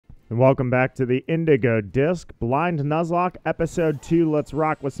And welcome back to the Indigo Disk Blind Nuzlocke Episode 2. Let's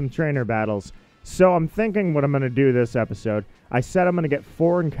rock with some trainer battles. So I'm thinking what I'm going to do this episode. I said I'm going to get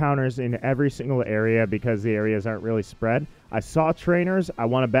 4 encounters in every single area because the areas aren't really spread. I saw trainers. I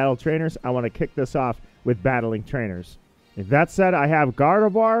want to battle trainers. I want to kick this off with battling trainers. That said, I have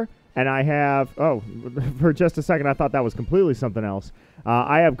Gardevoir and I have... Oh, for just a second I thought that was completely something else.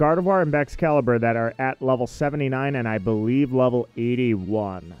 I have Gardevoir and Excalibur that are at level 79 and I believe level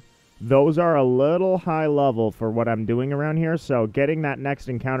 81. Those are a little high level for what I'm doing around here, so getting that next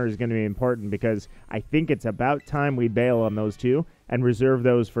encounter is going to be important because I think it's about time we bail on those two and reserve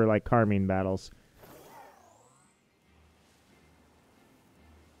those for, like, Carmine battles.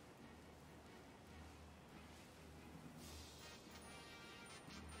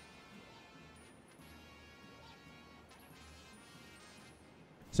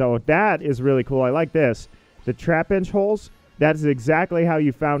 So that is really cool. I like this. The Trapinch holes... That is exactly how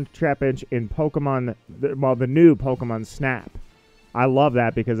you found Trapinch in Pokemon, the new Pokemon Snap. I love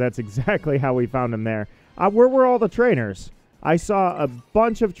that because that's exactly how we found him there. Where were all the trainers? I saw a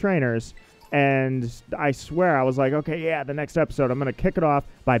bunch of trainers, and I swear I was like, okay, yeah, the next episode I'm going to kick it off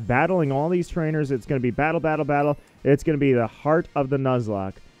by battling all these trainers. It's going to be battle, battle, battle. It's going to be the heart of the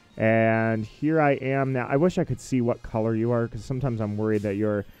Nuzlocke. And here I am now. I wish I could see what color you are because sometimes I'm worried that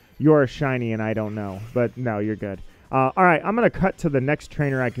you're shiny and I don't know. But no, you're good. All right, I'm going to cut to the next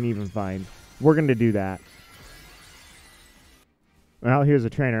trainer I can even find. We're going to do that. Well, here's a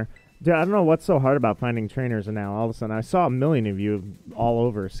trainer. Dude, I don't know what's so hard about finding trainers now. All of a sudden, I saw a million of you all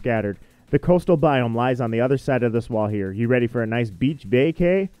over, scattered. The coastal biome lies on the other side of this wall here. You ready for a nice beach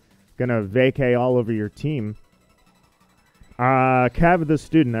vacay? Gonna vacay all over your team. Cav the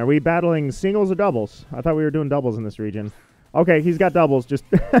student. Are we battling singles or doubles? I thought we were doing doubles in this region. Okay, he's got doubles. Just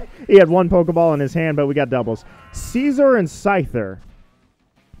he had one Pokeball in his hand, but we got doubles. Caesar and Scyther.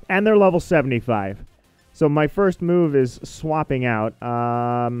 And they're level 75. So my first move is swapping out. Boy,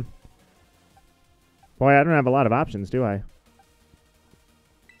 I don't have a lot of options, do I?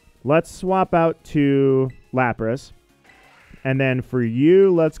 Let's swap out to Lapras. And then for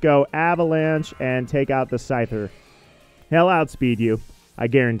you, let's go Avalanche and take out the Scyther. He'll outspeed you. I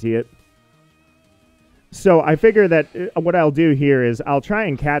guarantee it. So I figure that what I'll do here is I'll try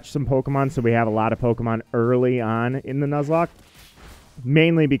and catch some Pokemon so we have a lot of Pokemon early on in the Nuzlocke.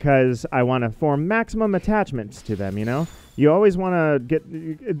 Mainly because I want to form maximum attachments to them, you know? You always want to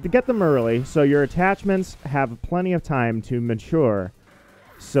get them early so your attachments have plenty of time to mature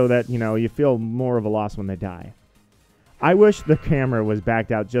so that, you know, you feel more of a loss when they die. I wish the camera was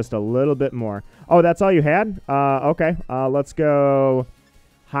backed out just a little bit more. Oh, that's all you had? Okay. Let's go...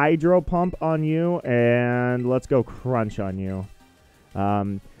 Hydro Pump on you, and let's go Crunch on you.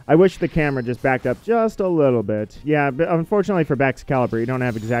 I wish the camera just backed up just a little bit. Yeah, but unfortunately for Excalibur, you don't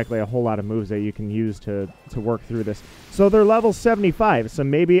have exactly a whole lot of moves that you can use to work through this. So they're level 75, so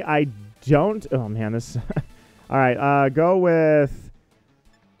maybe I don't... Oh, man, this... All right, go with...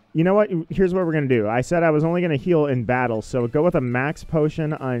 You know what? Here's what we're going to do. I said I was only going to heal in battle, so go with a Max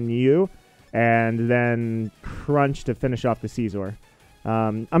Potion on you, and then Crunch to finish off the Caesar.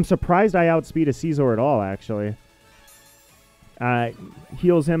 I'm surprised I outspeed a Caesar at all, actually.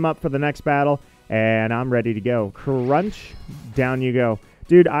 Heals him up for the next battle, and I'm ready to go. Crunch, down you go.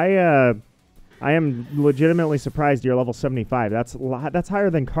 Dude, I am legitimately surprised you're level 75. That's higher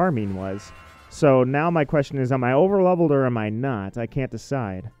than Carmine was. So now my question is, am I over-leveled or am I not? I can't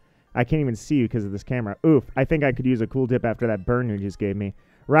decide. I can't even see you because of this camera. Oof, I think I could use a cool dip after that burn you just gave me.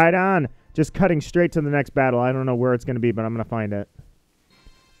 Right on! Just cutting straight to the next battle. I don't know where it's going to be, but I'm going to find it.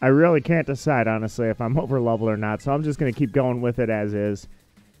 I really can't decide, honestly, if I'm over-leveled or not, so I'm just going to keep going with it as is.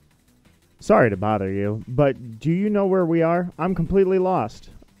 Sorry to bother you, but do you know where we are? I'm completely lost.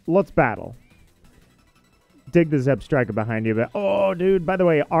 Let's battle. Dig the Zeb Striker behind you, but... Oh, dude, by the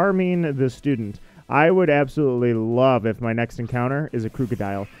way, Armin the student. I would absolutely love if my next encounter is a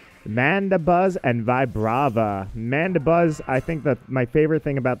Crocodile. Mandibuzz and Vibrava. Mandibuzz, I think that my favorite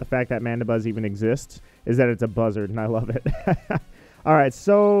thing about the fact that Mandibuzz even exists is that it's a buzzard, and I love it. All right,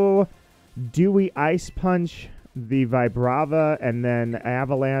 so do we Ice Punch the Vibrava and then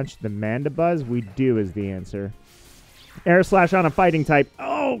Avalanche the Mandibuzz? We do is the answer. Air Slash on a fighting type.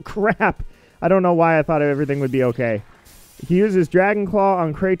 Oh, crap. I don't know why I thought everything would be okay. He uses Dragon Claw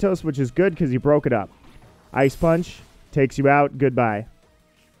on Kratos, which is good because he broke it up. Ice Punch takes you out. Goodbye.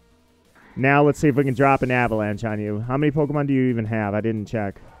 Now let's see if we can drop an Avalanche on you. How many Pokemon do you even have? I didn't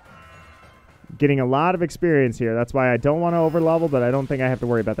check. Getting a lot of experience here. That's why I don't want to over-level, but I don't think I have to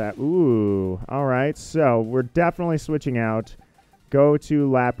worry about that. Ooh. All right. So we're definitely switching out. Go to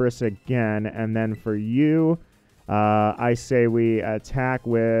Lapras again. And then for you, I say we attack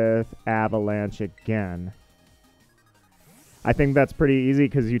with Avalanche again. I think that's pretty easy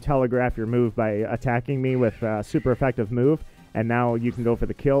because you telegraph your move by attacking me with super effective move, and now you can go for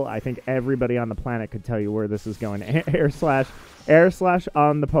the kill. I think everybody on the planet could tell you where this is going. Air slash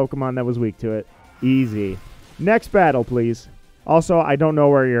on the Pokemon that was weak to it. Easy. Next battle, please. Also, I don't know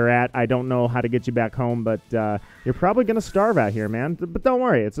where you're at. I don't know how to get you back home, but you're probably going to starve out here, man. But don't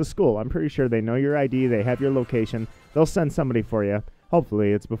worry, it's a school. I'm pretty sure they know your ID. They have your location. They'll send somebody for you.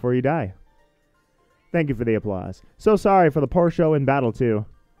 Hopefully, it's before you die. Thank you for the applause. So sorry for the poor show in battle 2.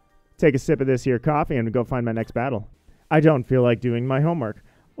 Take a sip of this here coffee and go find my next battle. I don't feel like doing my homework.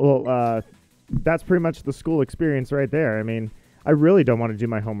 Well, that's pretty much the school experience right there. I mean, I really don't want to do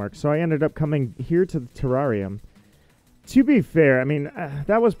my homework, so I ended up coming here to the terrarium. To be fair, I mean,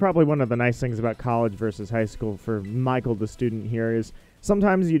 that was probably one of the nice things about college versus high school for Michael, the student here, is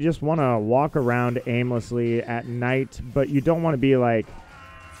sometimes you just want to walk around aimlessly at night, but you don't want to be, like,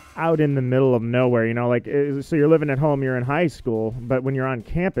 out in the middle of nowhere, you know, like, so you're living at home, you're in high school, but when you're on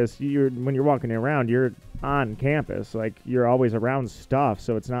campus, when you're walking around, you're on campus, like, you're always around stuff,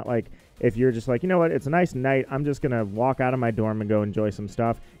 so it's not like if you're just like, you know what, it's a nice night, I'm just gonna walk out of my dorm and go enjoy some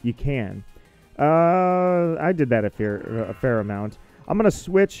stuff. You can. I did that a fair amount. I'm gonna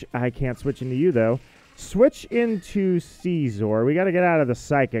switch. I can't switch into you though. Switch into Caesar. We gotta get out of the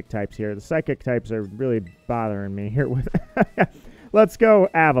psychic types here. The psychic types are really bothering me here with. Let's go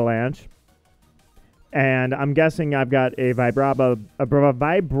Avalanche. And I'm guessing I've got a Vibrava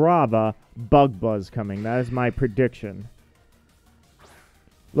Bug Buzz coming. That is my prediction.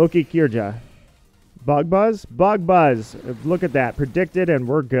 Loki Kirja. Bug Buzz? Bug Buzz. Look at that. Predicted, and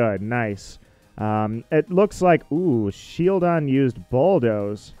we're good. Nice. It looks like, ooh, shield on used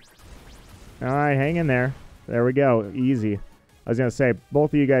bulldoze. All right, hang in there. There we go. Easy. I was going to say,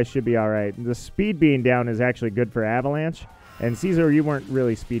 both of you guys should be all right. The speed being down is actually good for Avalanche. And Caesar, you weren't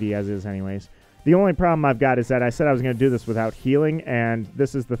really speedy as is anyways. The only problem I've got is that I said I was going to do this without healing, and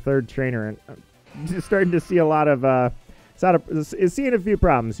this is the third trainer, and I'm just starting to see a lot of, seeing a few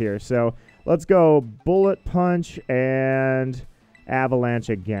problems here. So let's go Bullet Punch and Avalanche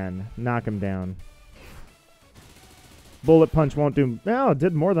again. Knock him down. Bullet Punch won't do... Well, it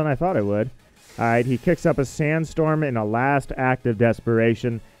did more than I thought it would. All right, he kicks up a Sandstorm in a last act of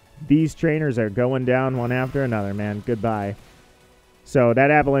desperation. These trainers are going down one after another, man. Goodbye. So that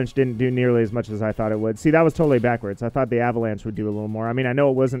Avalanche didn't do nearly as much as I thought it would. See, that was totally backwards. I thought the Avalanche would do a little more. I mean, I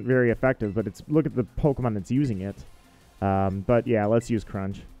know it wasn't very effective, but look at the Pokemon that's using it. But yeah, let's use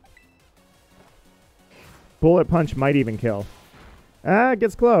Crunch. Bullet Punch might even kill. It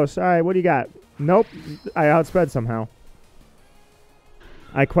gets close. All right, what do you got? Nope. I outsped somehow.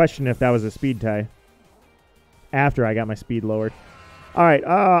 I question if that was a speed tie. After I got my speed lowered. All right,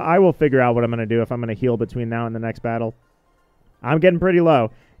 I will figure out what I'm going to do if I'm going to heal between now and the next battle. I'm getting pretty low.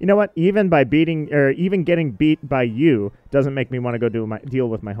 You know what? Even getting beat by you doesn't make me want to go deal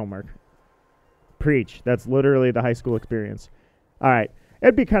with my homework. Preach. That's literally the high school experience. All right,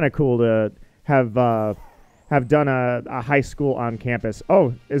 it'd be kind of cool to have done a high school on campus.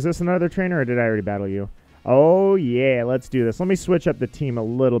 Oh, is this another trainer, or did I already battle you? Oh yeah, let's do this. Let me switch up the team a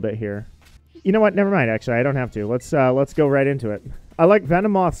little bit here. You know what? Never mind. Actually, I don't have to. Let's go right into it. I like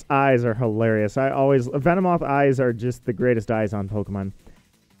Venomoth's eyes are hilarious. Venomoth eyes are just the greatest eyes on Pokemon.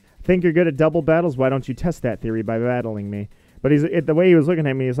 Think you're good at double battles? Why don't you test that theory by battling me? But the way he was looking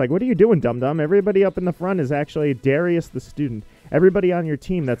at me, he's like, "What are you doing, dum-dum? Everybody up in the front is actually Darius the student. Everybody on your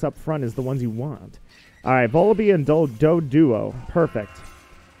team that's up front is the ones you want." All right, Volibee and Doduo. Perfect.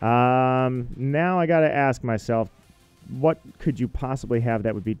 Now I got to ask myself, what could you possibly have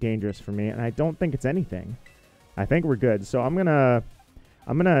that would be dangerous for me? And I don't think it's anything. I think we're good. So I'm gonna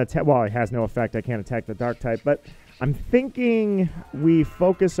attack. Well, it has no effect. I can't attack the dark type, but I'm thinking we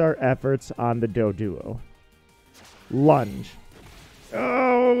focus our efforts on the Doduo. Lunge.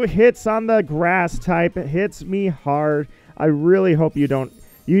 Oh, hits on the grass type. It hits me hard. I really hope you don't.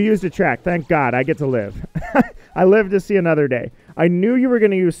 You used a track. Thank God. I get to live. I live to see another day. I knew you were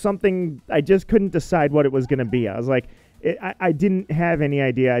going to use something. I just couldn't decide what it was going to be. I was like, I didn't have any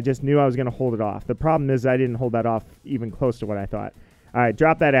idea. I just knew I was going to hold it off. The problem is I didn't hold that off even close to what I thought. All right,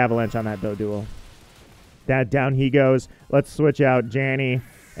 drop that Avalanche on that Doduo. That down he goes. Let's switch out Janny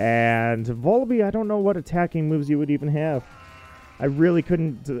and Volibee. I don't know what attacking moves you would even have. I really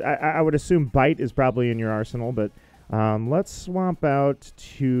couldn't. I would assume Bite is probably in your arsenal, but let's swap out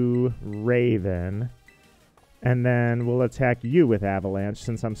to Raven. And then we'll attack you with Avalanche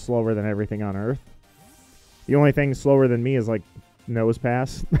since I'm slower than everything on Earth. The only thing slower than me is, like, Nose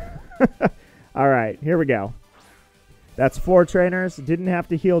Pass. All right, here we go. That's 4 trainers. Didn't have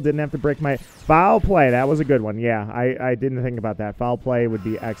to heal. Didn't have to break my... Foul play. That was a good one. Yeah, I didn't think about that. Foul play would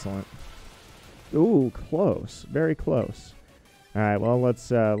be excellent. Ooh, close. Very close. All right, well,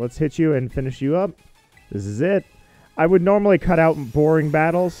 let's hit you and finish you up. This is it. I would normally cut out boring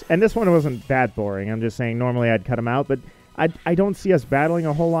battles, and this one wasn't that boring. I'm just saying normally I'd cut them out, but I don't see us battling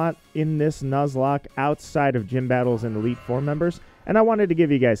a whole lot in this Nuzlocke outside of gym battles and Elite 4 members, and I wanted to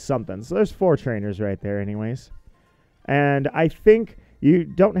give you guys something. So there's 4 trainers right there anyways. And I think you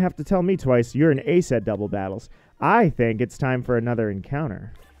don't have to tell me twice. You're an ace at double battles. I think it's time for another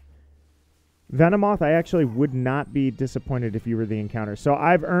encounter. Venomoth, I actually would not be disappointed if you were the encounter. So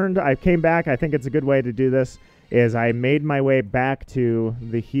I came back. I think it's a good way to do this is I made my way back to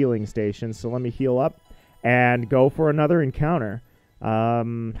the healing station. So let me heal up and go for another encounter.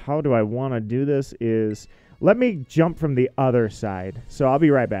 How do I want to do this is let me jump from the other side. So I'll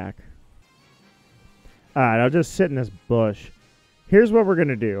be right back. All right, I'll just sit in this bush. Here's what we're going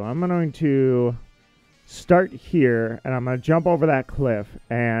to do. I'm going to start here, and I'm going to jump over that cliff.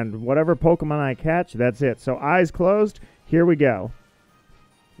 And whatever Pokemon I catch, that's it. So eyes closed. Here we go.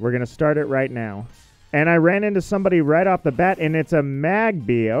 We're going to start it right now. And I ran into somebody right off the bat, and it's a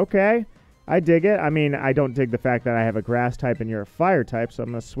Magby. Okay, I dig it. I mean, I don't dig the fact that I have a grass type and you're a fire type, so I'm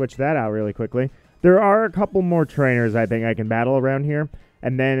going to switch that out really quickly. There are a couple more trainers I think I can battle around here.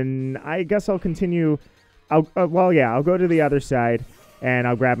 And then I guess I'll continue... I'll go to the other side, and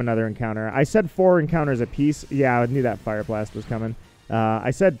I'll grab another encounter. I said 4 encounters apiece. Yeah, I knew that Fire Blast was coming.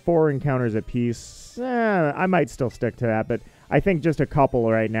 I said 4 encounters apiece. I might still stick to that, but I think just a couple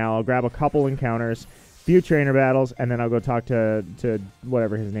right now. I'll grab a couple encounters, few trainer battles, and then I'll go talk to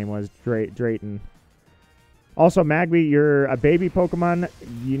whatever his name was, Drayton. Also, Magby, you're a baby Pokemon.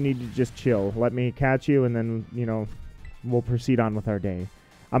 You need to just chill. Let me catch you, and then, you know, we'll proceed on with our day.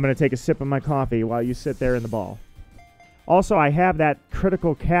 I'm going to take a sip of my coffee while you sit there in the ball. Also, I have that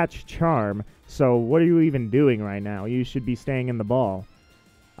critical catch charm, so what are you even doing right now? You should be staying in the ball.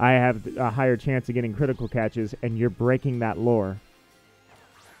 I have a higher chance of getting critical catches, and you're breaking that lore.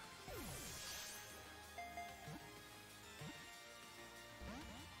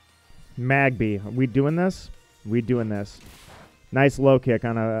 Magby, are we doing this? We doing this. Nice low kick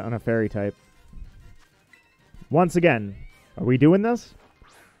on a fairy type. Once again, are we doing this?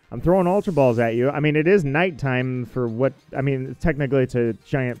 I'm throwing Ultra Balls at you. I mean, it is nighttime for what... I mean, technically it's a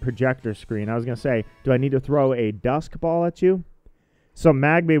giant projector screen. I was going to say, do I need to throw a Dusk Ball at you? So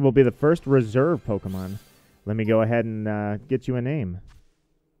Magby will be the first reserve Pokemon. Let me go ahead and get you a name.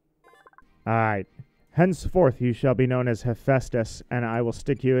 Alright. Henceforth, you shall be known as Hephaestus, and I will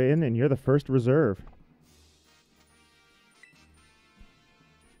stick you in, and you're the first reserve.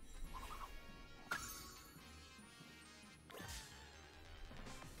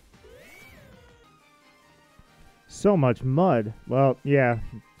 So much mud. Well, yeah.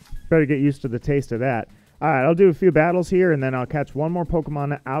 Better get used to the taste of that. Alright, I'll do a few battles here, and then I'll catch one more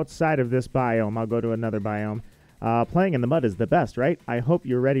Pokemon outside of this biome. I'll go to another biome. Playing in the mud is the best, right? I hope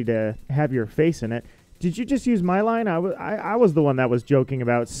you're ready to have your face in it. Did you just use my line? I was the one that was joking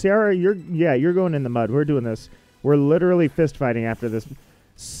about. Sarah, you're going in the mud. We're doing this. We're literally fist fighting after this.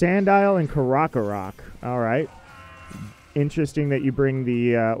 Sandile and Karakarok. Alright. Interesting that you bring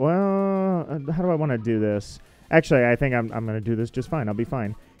the... well, how do I want to do this? Actually, I think I'm going to do this just fine. I'll be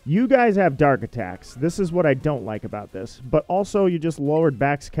fine. You guys have dark attacks. This is what I don't like about this. But also, you just lowered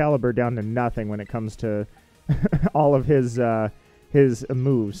Baxcalibur down to nothing when it comes to all of his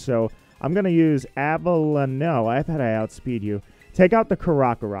moves. So I'm going to use No, I thought I outspeed you. Take out the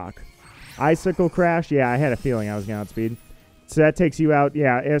Karakarok. Icicle Crash. Yeah, I had a feeling I was going to outspeed. So that takes you out.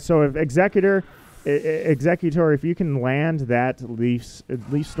 Yeah, so if Executor, if you can land that Leaf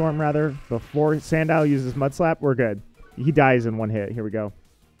Storm, rather, before Sandile uses Mud Slap, we're good. He dies in one hit. Here we go.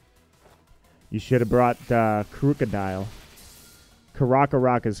 You should have brought Crocodile.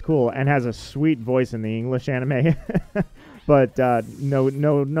 Karakarok is cool and has a sweet voice in the English anime. But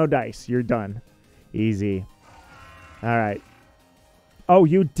no dice. You're done. Easy. All right. Oh,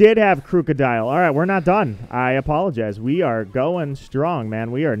 you did have Crocodile. All right, we're not done. I apologize. We are going strong,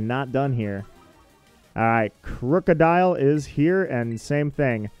 man. We are not done here. All right, Crocodile is here, and same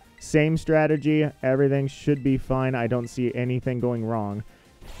thing. Same strategy. Everything should be fine. I don't see anything going wrong.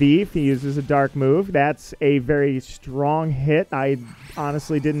 Thief, he uses a dark move. That's a very strong hit. I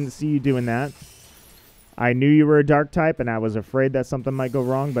honestly didn't see you doing that. I knew you were a dark type, and I was afraid that something might go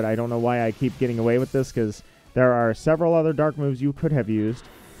wrong, but I don't know why I keep getting away with this, because there are several other dark moves you could have used,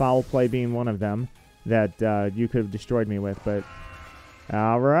 Foul Play being one of them, that you could have destroyed me with. But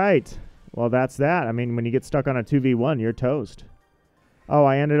all right. Well, that's that. I mean, when you get stuck on a 2v1, you're toast. Oh,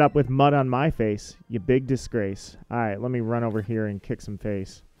 I ended up with mud on my face. You big disgrace. All right, let me run over here and kick some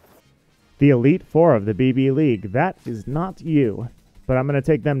face. The Elite Four of the BB League. That is not you. But I'm going to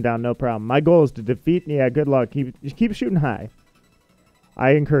take them down, no problem. My goal is to defeat... Yeah, good luck. Keep shooting high.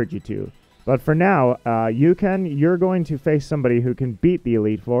 I encourage you to. But for now, you're going to face somebody who can beat the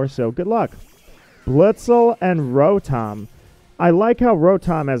Elite Four, so good luck. Blitzel and Rotom. I like how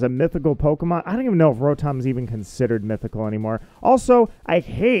Rotom as a mythical Pokemon. I don't even know if Rotom is even considered mythical anymore. Also, I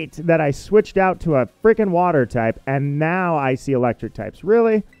hate that I switched out to a freaking water type, and now I see electric types.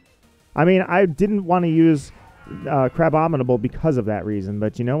 Really? I mean, I didn't want to use Crabominable because of that reason,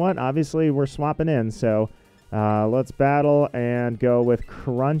 but you know what? Obviously, we're swapping in, so let's battle and go with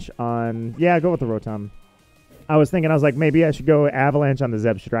Crunch on... Yeah, go with the Rotom. I was like, maybe I should go Avalanche on the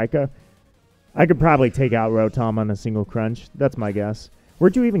Zebstrika. I could probably take out Rotom on a single Crunch. That's my guess.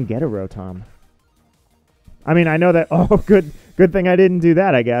 Where'd you even get a Rotom? I mean, I know that... Oh, good thing I didn't do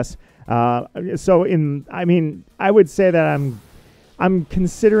that, I guess. I would say that I'm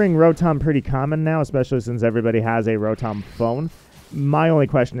considering Rotom pretty common now, especially since everybody has a Rotom phone. My only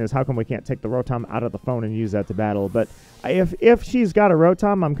question is, how come we can't take the Rotom out of the phone and use that to battle? But if she's got a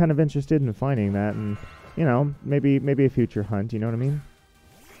Rotom, I'm kind of interested in finding that, and you know, maybe a future hunt. You know what I mean?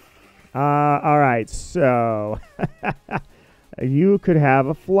 All right, so you could have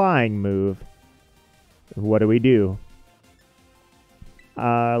a flying move. What do we do?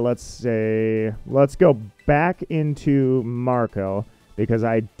 Let's go back into Marco, because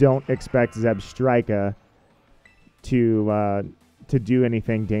I don't expect Zebstrika to do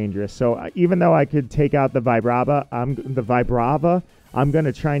anything dangerous. So even though I could take out the Vibrava, I'm going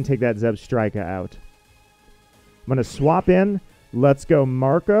to try and take that Zebstrika out. I'm going to swap in. Let's go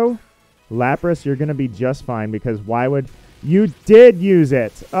Marco. Lapras, you're going to be just fine, because why would... You did use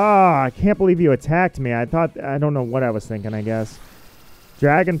it! Oh, I can't believe you attacked me. I don't know what I was thinking, I guess.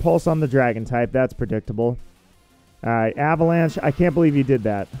 Dragon Pulse on the Dragon type. That's predictable. Alright, Avalanche. I can't believe you did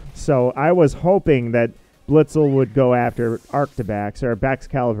that. So, I was hoping that Blitzel would go after Arctibax, or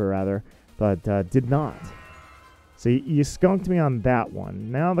Baxcalibur, rather, but did not. So, you skunked me on that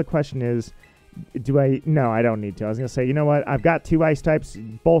one. Now the question is... No, I don't need to. I was going to say, you know what? I've got two ice types.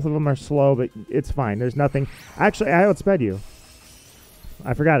 Both of them are slow, but it's fine. There's nothing. Actually, I outsped you.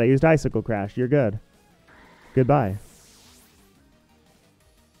 I forgot. I used Icicle Crash. You're good. Goodbye.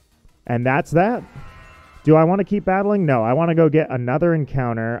 And that's that. Do I want to keep battling? No, I want to go get another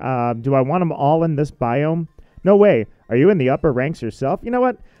encounter. Do I want them all in this biome? No way. Are you in the upper ranks yourself? You know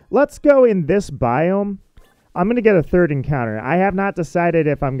what? Let's go in this biome. I'm going to get a third encounter. I have not decided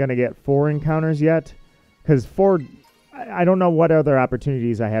if I'm going to get 4 encounters yet, because I don't know what other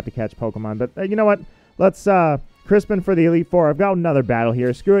opportunities I have to catch Pokemon. But you know what? Let's Crispin for the Elite Four. I've got another battle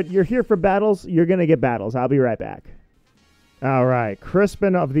here. Screw it. You're here for battles. You're going to get battles. I'll be right back. All right.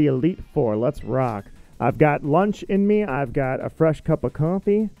 Crispin of the Elite Four. Let's rock. I've got lunch in me. I've got a fresh cup of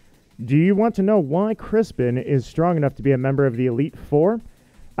coffee. Do you want to know why Crispin is strong enough to be a member of the Elite Four?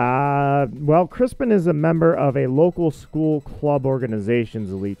 Well, Crispin is a member of a local school club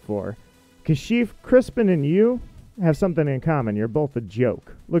organization's Elite Four. Kashif, Crispin and you have something in common. You're both a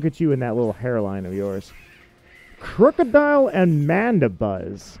joke. Look at you in that little hairline of yours. Crocodile and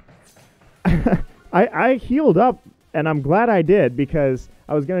Mandibuzz. I healed up, and I'm glad I did, because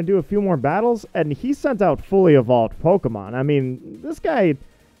I was going to do a few more battles, and he sent out fully evolved Pokemon. I mean, this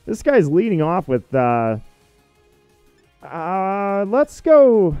guy's leading off with, let's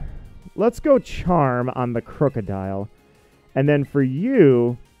go Charm on the Crocodile. And then for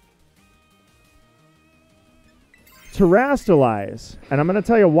you, Terrastalize. And I'm going to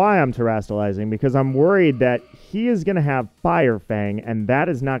tell you why I'm Terrastalizing, because I'm worried that he is going to have Fire Fang, and that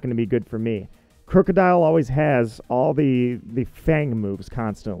is not going to be good for me. Crocodile always has all the Fang moves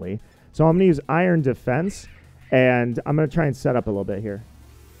constantly. So I'm going to use Iron Defense, and I'm going to try and set up a little bit here.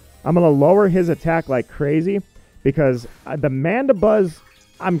 I'm going to lower his attack like crazy, because the Mandibuzz,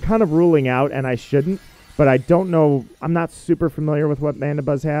 I'm kind of ruling out, and I shouldn't, but I don't know. I'm not super familiar with what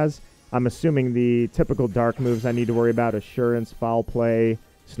Mandibuzz has. I'm assuming the typical dark moves I need to worry about: Assurance, Foul Play,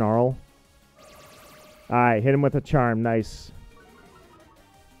 Snarl. All right, hit him with a Charm. Nice.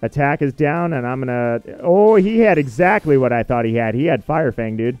 Attack is down, and I'm going to... Oh, he had exactly what I thought he had. He had Fire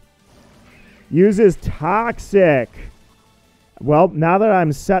Fang, dude. Uses Toxic. Well, now that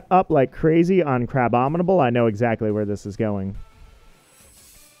I'm set up like crazy on Crabominable, I know exactly where this is going.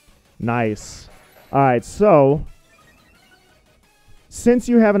 Nice. All right, so... Since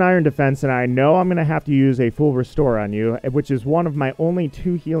you have an Iron Defense, and I know I'm going to have to use a full Restore on you, which is one of my only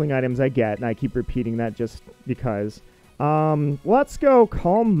 2 healing items I get, and I keep repeating that just because... let's go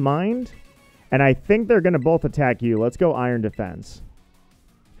Calm Mind, and I think they're going to both attack you. Let's go Iron Defense.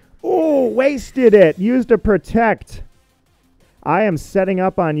 Oh, wasted it. Used a protect. I am setting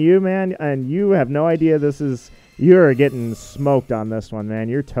up on you, man, and you have no idea this is... You're getting smoked on this one, man.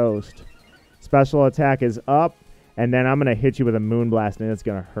 You're toast. Special attack is up, and then I'm going to hit you with a Moonblast, and it's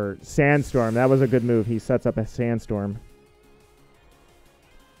going to hurt. Sandstorm. That was a good move. He sets up a Sandstorm.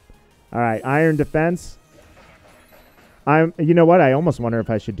 All right, Iron Defense. You know what? I almost wonder if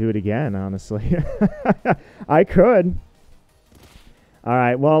I should do it again, honestly. I could. All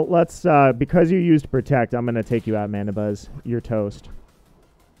right, well, let's, because you used Protect, I'm going to take you out, Mandibuzz. You're toast.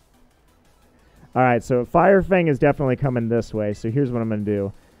 All right, so Fire Fang is definitely coming this way, so here's what I'm going to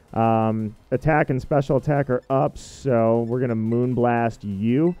do. Attack and Special Attack are up, so we're going to Moonblast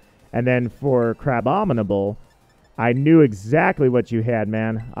you. And then for Crabominable, I knew exactly what you had,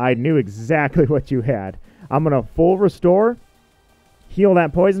 man. I knew exactly what you had. I'm going to full restore, heal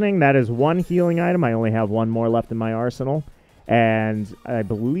that poisoning. That is one healing item. I only have one more left in my arsenal. And I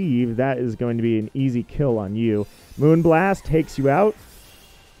believe that is going to be an easy kill on you. Moonblast takes you out.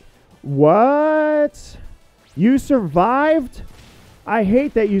 What? You survived? I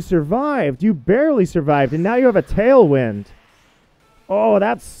hate that you survived. You barely survived, and now you have a Tailwind. Oh,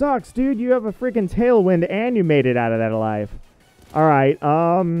 that sucks, dude. You have a freaking Tailwind, and you made it out of that alive. All right,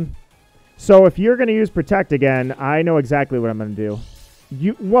 so if you're going to use Protect again, I know exactly what I'm going to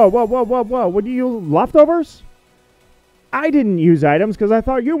do. Whoa. What do you, leftovers? I didn't use items because I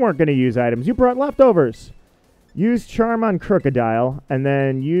thought you weren't going to use items. You brought leftovers. Use Charm on Crocodile, and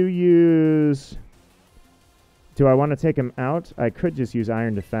then you use... Do I want to take him out? I could just use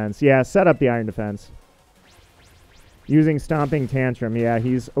Iron Defense. Yeah, set up the Iron Defense. Using Stomping Tantrum. Yeah,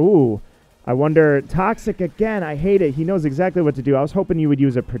 he's... Ooh. I wonder... Toxic again. I hate it. He knows exactly what to do. I was hoping you would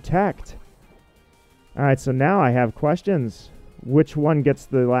use a Protect. Alright, so now I have questions. Which one gets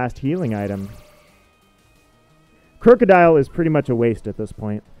the last healing item? Crocodile is pretty much a waste at this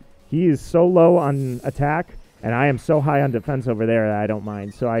point. He is so low on attack, and I am so high on defense over there that I don't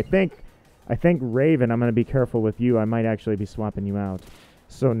mind. So I think Raven, I'm going to be careful with you. I might actually be swapping you out.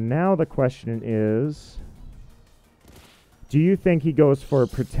 So now the question is, do you think he goes for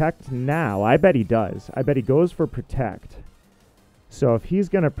Protect now? I bet he does. I bet he goes for Protect. So if he's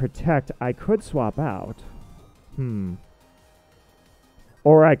going to Protect, I could swap out.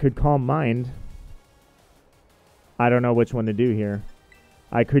 Or I could Calm Mind. I don't know which one to do here.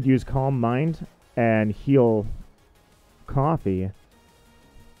 I could use Calm Mind and heal Coffee.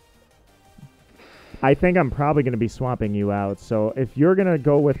 I think I'm probably going to be swapping you out. So if you're going to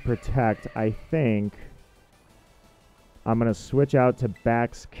go with Protect, I think I'm going to switch out to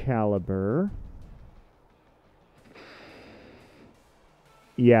Baxcalibur.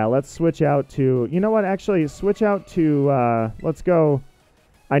 Yeah, let's switch out to... You know what? Actually, switch out to... let's go...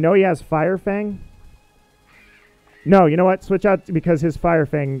 I know he has Fire Fang. No, you know what? Switch out because his Fire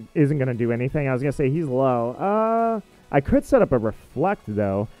Fang isn't going to do anything. I was going to say he's low. I could set up a Reflect,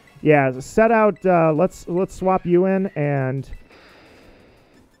 though. Yeah, set out... let's swap you in, and...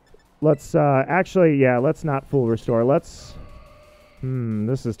 Let's... actually, yeah, let's not full restore. Let's...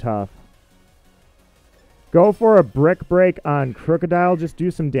 this is tough. Go for a Brick Break on Crocodile. Just do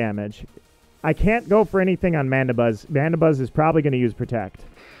some damage. I can't go for anything on Mandibuzz. Mandibuzz is probably going to use Protect.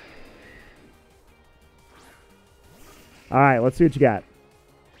 All right, let's see what you got.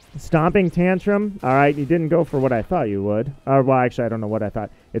 Stomping Tantrum. All right, you didn't go for what I thought you would. Well, actually, I don't know what I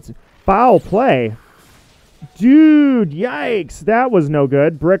thought. It's Foul Play. Dude, yikes. That was no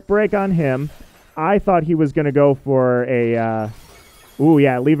good. Brick Break on him. I thought he was going to go for a... Ooh,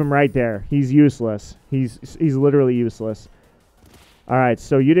 yeah, leave him right there. He's useless. He's literally useless. All right,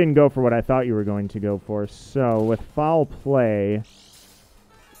 so you didn't go for what I thought you were going to go for. So with Foul Play,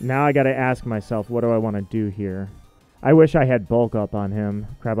 now I got to ask myself, what do I want to do here? I wish I had Bulk Up on him,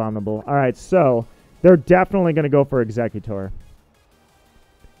 Crabominable. All right, so they're definitely going to go for Executor.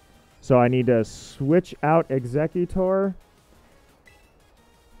 So I need to switch out Executor.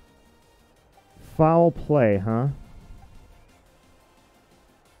 Foul Play, huh?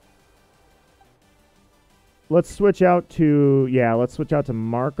 Let's switch out to, yeah, let's switch out to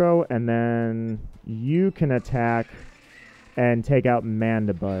Marco, and then you can attack and take out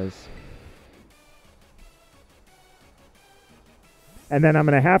Mandibuzz. And then I'm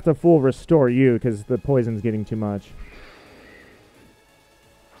going to have to full restore you because the poison's getting too much.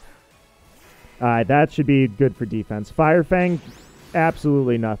 Alright, that should be good for defense. Fire Fang,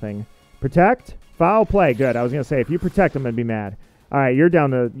 absolutely nothing. Protect, Foul Play, good. I was going to say, if you Protect, I'm going to be mad. Alright, you're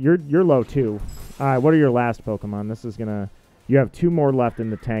down to, you're low too. Alright, what are your last Pokemon? This is going to, you have 2 more left in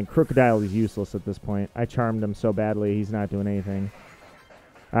the tank. Crocodile is useless at this point. I charmed him so badly, he's not doing anything.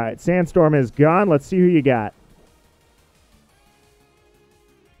 Alright, Sandstorm is gone. Let's see who you got.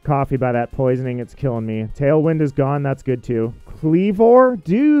 coffee by that poisoning. It's killing me. Tailwind is gone. That's good too. Cleavor?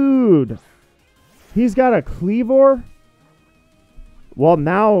 Dude. He's got a Cleavor? Well,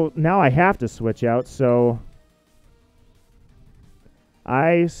 now I have to switch out, so...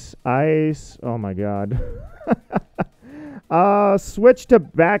 Ice. Oh my god. Switch to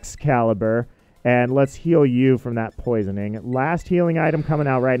Baxcalibur, and let's heal you from that poisoning. Last healing item coming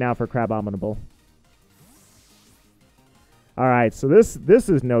out right now for Crabominable. Alright, so this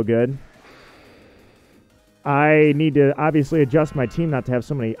is no good. I need to obviously adjust my team not to have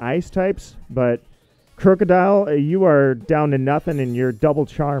so many ice types, but Crocodile, you are down to nothing, and your double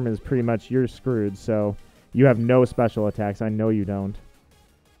charm is pretty much, you're screwed, so you have no special attacks. I know you don't.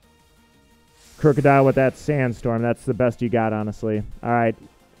 Crocodile with that Sandstorm, that's the best you got, honestly. Alright,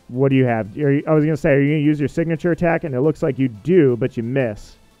 what do you have? I was going to say, are you going to use your signature attack? And it looks like you do, but you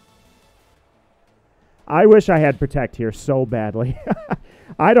miss. I wish I had Protect here so badly.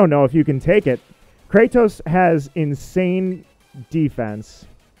 I don't know if you can take it. Kratos has insane defense.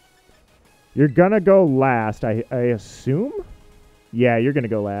 You're going to go last, I assume? Yeah, you're going to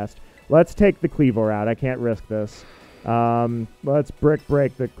go last. Let's take the Cleavor out. I can't risk this. Let's Brick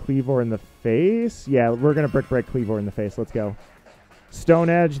Break the Cleavor in the face. Yeah, we're going to Brick Break Cleavor in the face. Let's go. Stone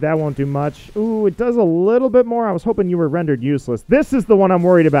Edge, that won't do much. Ooh, it does a little bit more. I was hoping you were rendered useless. This is the one I'm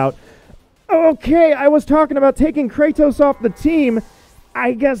worried about. Okay, I was talking about taking Kratos off the team.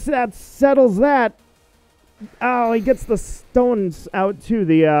 I guess that settles that. Oh, he gets the stones out too.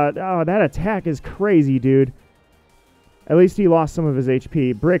 Oh, that attack is crazy, dude. At least he lost some of his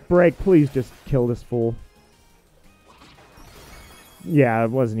HP. Brick Break, please just kill this fool. Yeah, it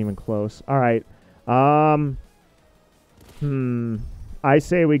wasn't even close. All right. I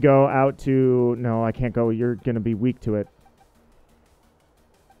say we go out to... No, I can't go. You're going to be weak to it.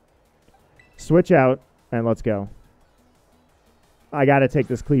 Switch out, and let's go. I got to take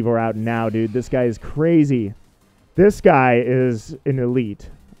this Cleavor out now, dude. This guy is crazy. This guy is an elite.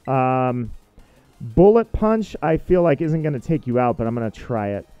 Bullet Punch, I feel like isn't going to take you out, but I'm going to try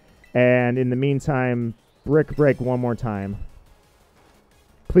it. And in the meantime, Brick Break one more time.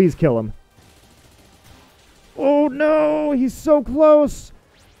 Please kill him. Oh, no! He's so close!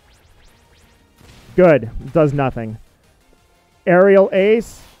 Good. Does nothing. Aerial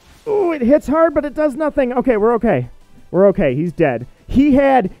Ace. Ooh, it hits hard, but it does nothing. Okay, we're okay. We're okay. He's dead. He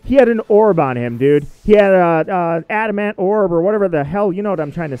had an orb on him, dude. He had a adamant orb or whatever the hell. You know what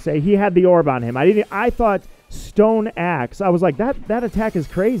I'm trying to say. He had the orb on him. I thought Stone Axe. I was like, that attack is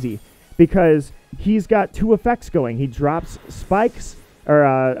crazy because he's got two effects going. He drops spikes,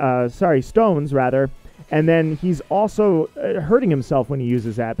 or stones rather, and then he's also hurting himself when he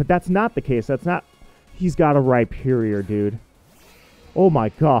uses that. But that's not the case. That's not. He's got a Rhyperior, dude. Oh my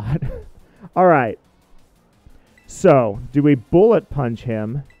god. All right. So, do we Bullet Punch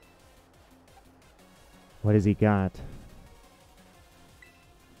him? What has he got?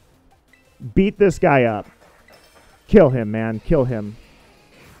 Beat this guy up. Kill him, man. Kill him.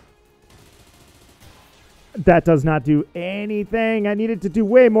 That does not do anything. I needed to do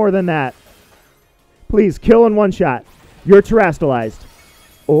way more than that. Please, kill in one shot. You're terastallized.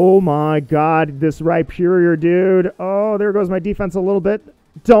 Oh my god, this Rhyperior, dude. Oh, there goes my defense a little bit.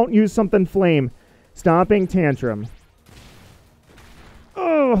 Don't use something flame. Stomping Tantrum.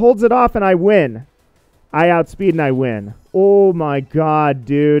 Oh, holds it off and I win. I outspeed and I win. Oh my god,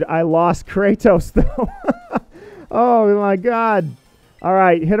 dude. I lost Kratos though. Oh my god.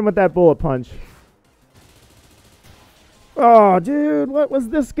 Alright, hit him with that Bullet Punch. Oh, dude, what was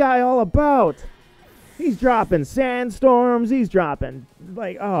this guy all about? He's dropping sandstorms. He's dropping,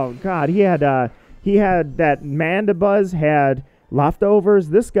 like, oh god. He had that Mandibuzz, had leftovers.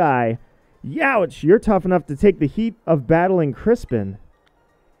 This guy... Youch, you're tough enough to take the heat of battling Crispin.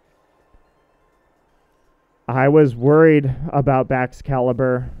 I was worried about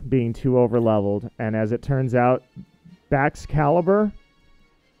Baxcalibur being too overleveled, and as it turns out, Baxcalibur...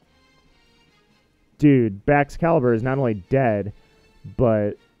 Dude, Baxcalibur is not only dead,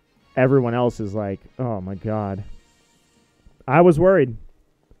 but everyone else is like, oh my god. I was worried.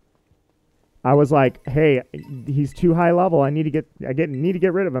 I was like, hey, he's too high level. I need to get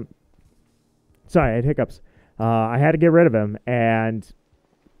rid of him. Sorry, I had hiccups. I had to get rid of him, and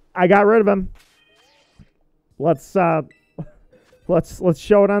I got rid of him. Let's show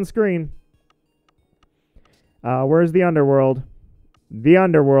it on screen. Where's the underworld? The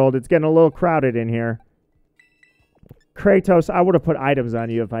underworld. It's getting a little crowded in here. Kratos, I would have put items on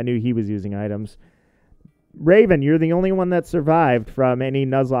you if I knew he was using items. Raven, you're the only one that survived from any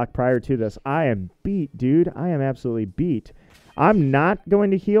Nuzlocke prior to this. I am beat, dude. I am absolutely beat. I'm not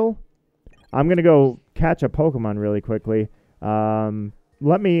going to heal. I'm going to go catch a Pokemon really quickly.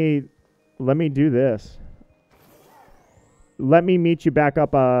 let me do this. Let me meet you back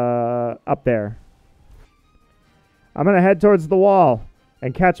up there. I'm going to head towards the wall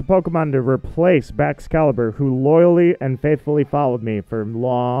and catch a Pokemon to replace Baxcalibur, who loyally and faithfully followed me for a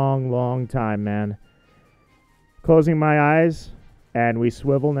long, long time, man. Closing my eyes, and we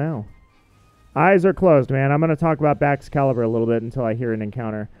swivel now. Eyes are closed, man. I'm going to talk about Baxcalibur a little bit until I hear an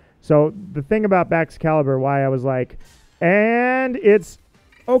encounter. So the thing about Baxcalibur, why I was like, and it's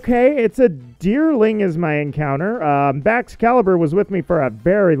okay, it's a Deerling is my encounter. Baxcalibur was with me for a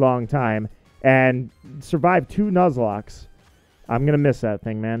very long time and survived 2 Nuzlockes. I'm going to miss that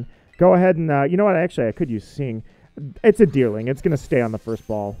thing, man. Go ahead and, you know what, actually, I could use Seeing. It's a Deerling. It's going to stay on the first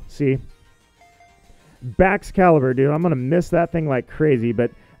ball. See? Baxcalibur, dude, I'm going to miss that thing like crazy, but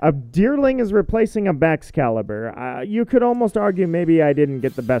a Deerling is replacing a Baxcalibur. You could almost argue maybe I didn't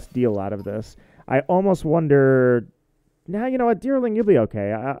get the best deal out of this. I almost wonder, now, you know what, Deerling, you'll be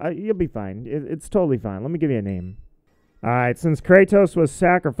okay. You'll be fine. It's totally fine. Let me give you a name. All right, since Kratos was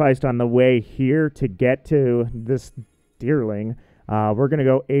sacrificed on the way here to get to this Deerling, we're going to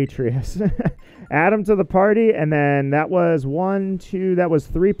go Atreus. Add him to the party, and then that was 3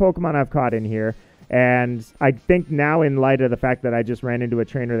 Pokemon I've caught in here. And I think now, in light of the fact that I just ran into a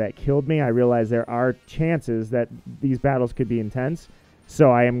trainer that killed me, I realize there are chances that these battles could be intense. So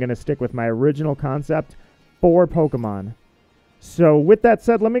I am going to stick with my original concept, 4 Pokemon. So with that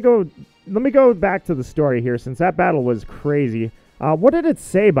said, let me go back to the story here, since that battle was crazy. What did it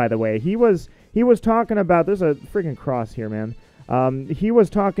say, by the way? He was talking about, there's a freaking cross here, man. He was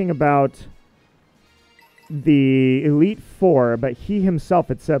talking about the Elite Four, but he himself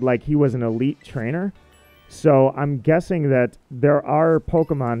had said like he was an elite trainer. So I'm guessing that there are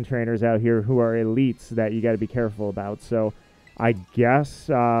Pokemon trainers out here who are elites that you got to be careful about. So I guess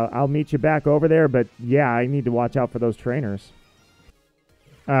I'll meet you back over there, but yeah, I need to watch out for those trainers.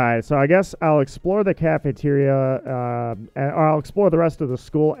 Alright, so I guess I'll explore the cafeteria, or I'll explore the rest of the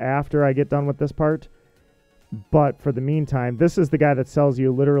school after I get done with this part. But for the meantime, this is the guy that sells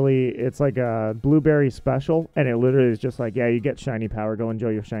you literally, it's like a blueberry special, and it literally is just like, yeah, you get shiny power, go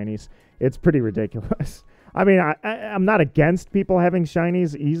enjoy your shinies. It's pretty ridiculous. I mean, I'm not against people having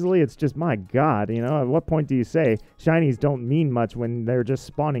shinies easily, it's just, my God, you know, at what point do you say shinies don't mean much when they're just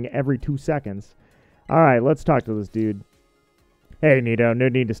spawning every 2 seconds? Alright, let's talk to this dude. Hey, Nito, no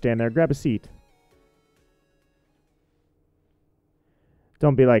need to stand there, grab a seat.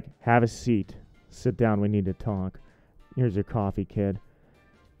 Don't be like, have a seat. Sit down, we need to talk. Here's your coffee, kid.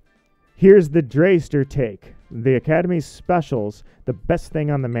 Here's the Drayster take. The Academy's specials, the best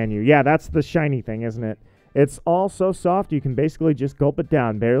thing on the menu. Yeah, that's the shiny thing, isn't it? It's all so soft you can basically just gulp it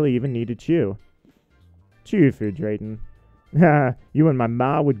down, barely even need to chew. Chew food, Drayton. You and my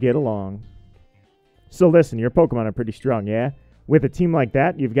ma would get along. So listen, your Pokemon are pretty strong, yeah? With a team like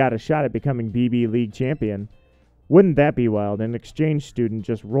that, you've got a shot at becoming BB League champion. Wouldn't that be wild? An exchange student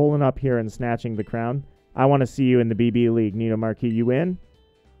just rolling up here and snatching the crown. I want to see you in the BB League, Nito Marquis. You in?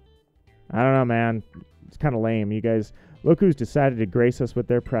 I don't know, man. It's kind of lame. You guys, look who's decided to grace us with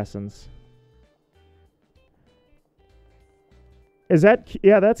their presence. Is that...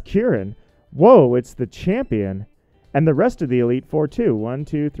 Yeah, that's Kieran. Whoa, it's the champion. And the rest of the Elite Four, too. 1,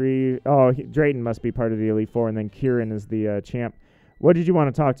 2, 3... Oh, Drayton must be part of the Elite Four, and then Kieran is the champ. What did you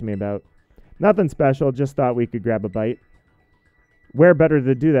want to talk to me about? Nothing special, just thought we could grab a bite. Where better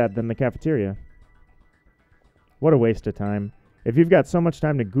to do that than the cafeteria? What a waste of time. If you've got so much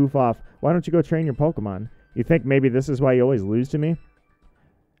time to goof off, why don't you go train your Pokemon? You think maybe this is why you always lose to me?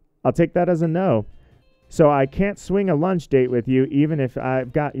 I'll take that as a no. So I can't swing a lunch date with you even if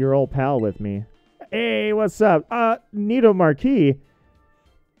I've got your old pal with me. Hey, what's up? Nito Marquis.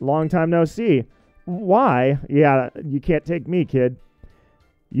 Long time no see. Why? Yeah, you can't take me, kid.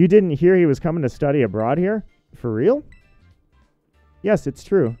 You didn't hear he was coming to study abroad here? For real? Yes, it's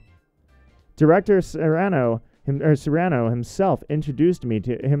true. Director Serrano himself introduced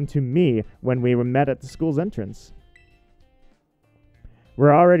him to me when we met at the school's entrance.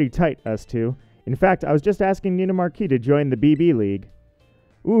 We're already tight, us two. In fact, I was just asking Nito Marquis to join the BB League.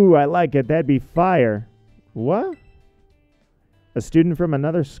 Ooh, I like it. That'd be fire. What? A student from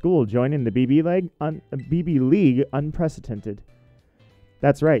another school joining the BB League? Unprecedented.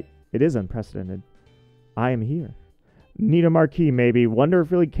 That's right. It is unprecedented. I am here. Nito Marquis may be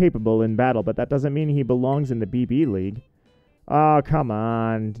wonderfully capable in battle, but that doesn't mean he belongs in the BB League. Oh, come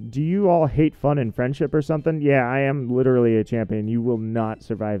on. Do you all hate fun and friendship or something? Yeah, I am literally a champion. You will not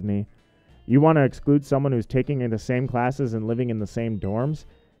survive me. You want to exclude someone who's taking in the same classes and living in the same dorms?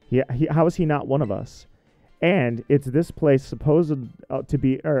 How is he not one of us? And it's this place supposed to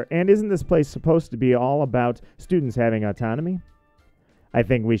be, and isn't this place supposed to be all about students having autonomy? I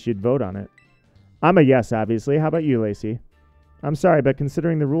think we should vote on it. I'm a yes, obviously. How about you, Lacey? I'm sorry, but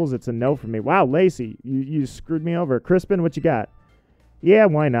considering the rules, it's a no for me. Wow, Lacey, you screwed me over. Crispin, what you got? Yeah,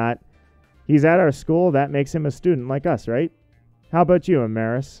 why not? He's at our school. That makes him a student like us, right? How about you,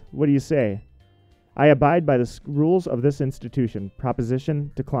 Amaris? What do you say? I abide by the rules of this institution.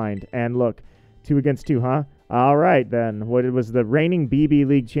 Proposition declined. And look, 2 against 2, huh? All right, then. What was the reigning BB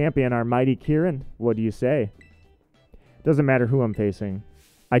League champion, our mighty Kieran? What do you say? Doesn't matter who I'm facing.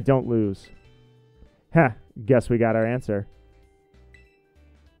 I don't lose. Huh, guess we got our answer.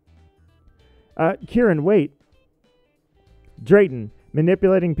 Kieran, wait. Drayton,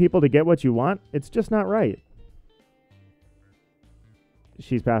 manipulating people to get what you want? It's just not right.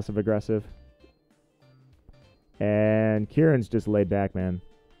 She's passive-aggressive. And Kieran's just laid back, man.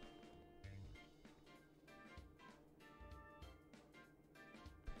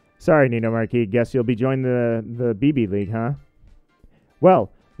 Sorry, Nino Marquis. Guess you'll be joining the BB League, huh?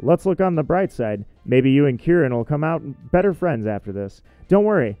 Well, let's look on the bright side. Maybe you and Kieran will come out better friends after this. Don't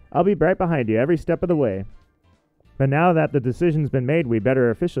worry. I'll be right behind you every step of the way. But now that the decision's been made, we better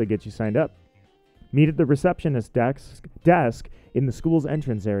officially get you signed up. Meet at the receptionist desk in the school's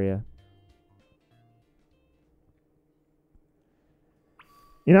entrance area.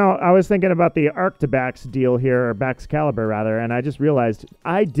 You know, I was thinking about the Arctibax deal here, or Baxcalibur rather, and I just realized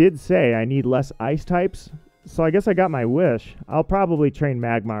I did say I need less ice types, so I guess I got my wish. I'll probably train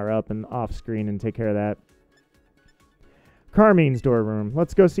Magmar up and off screen and take care of that. Carmine's dorm room.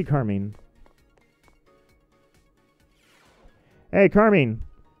 Let's go see Carmine. Hey, Carmine.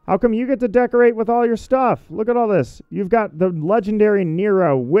 How come you get to decorate with all your stuff? Look at all this. You've got the legendary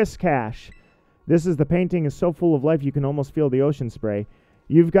Nero Whiskash. This is the painting is so full of life you can almost feel the ocean spray.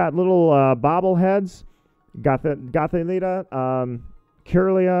 You've got little bobbleheads. Gothalita,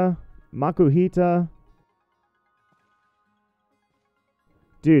 Curlia, Makuhita.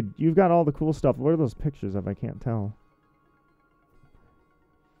 Dude, you've got all the cool stuff. What are those pictures of? I can't tell.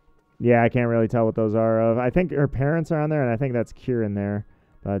 Yeah, I can't really tell what those are of. I think her parents are on there, and I think that's Kieran there.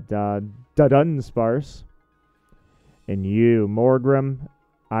 But Dunsparce. And you, Morgrim.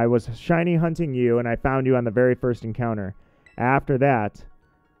 I was shiny hunting you, and I found you on the very first encounter. After that,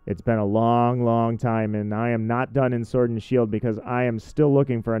 it's been a long, long time, and I am not done in Sword and Shield because I am still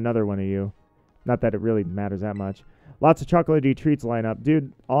looking for another one of you. Not that it really matters that much. Lots of chocolatey treats line up.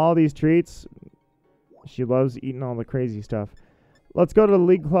 Dude, all these treats, she loves eating all the crazy stuff. Let's go to the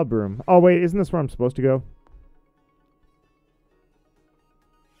League Club room. Oh, wait, isn't this where I'm supposed to go?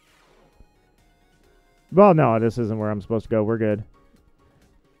 Well, no, this isn't where I'm supposed to go. We're good.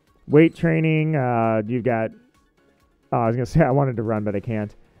 Weight training, you've got... Oh, I was going to say I wanted to run, but I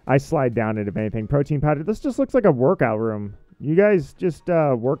can't. I slide down it if anything. Protein powder. This just looks like a workout room. You guys just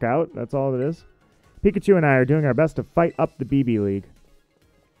work out. That's all it is. Pikachu and I are doing our best to fight up the BB League.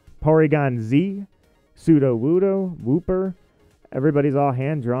 Porygon Z, Pseudo-Wudo, Wooper. Everybody's all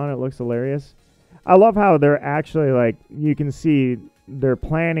hand-drawn. It looks hilarious. I love how they're actually, like, you can see they're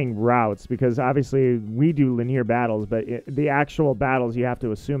planning routes because obviously we do linear battles, but the actual battles, you have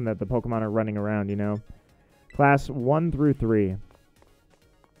to assume that the Pokemon are running around, you know? Class 1 through 3.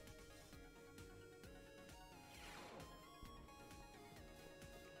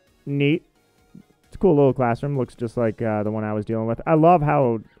 Neat. It's a cool little classroom. Looks just like the one I was dealing with. I love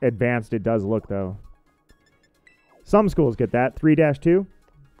how advanced it does look, though. Some schools get that. 3-2.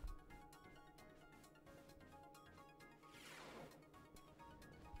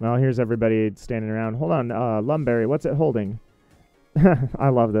 Well, here's everybody standing around. Hold on. Lumberry, what's it holding? I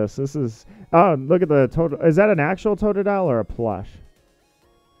love this. This is... Oh, look at the total... Is that an actual Totodile or a plush?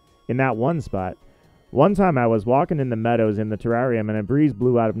 In that one spot. One time I was walking in the meadows in the terrarium and a breeze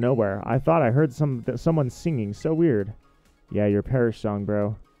blew out of nowhere. I thought I heard someone singing. So weird. Yeah, your parish song,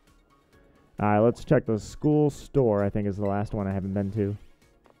 bro. Alright, let's check the school store. I think is the last one I haven't been to.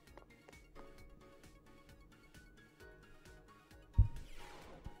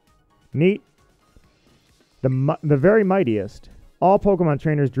 Neat. The very mightiest. All Pokemon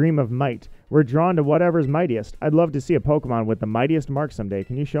trainers dream of might. We're drawn to whatever's mightiest. I'd love to see a Pokemon with the mightiest mark someday.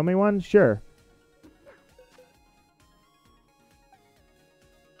 Can you show me one? Sure.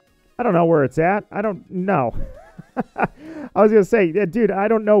 I don't know where it's at. I don't know. I was going to say, dude, I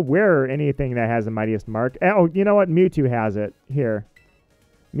don't know where anything that has the mightiest mark. Oh, you know what? Mewtwo has it. Here.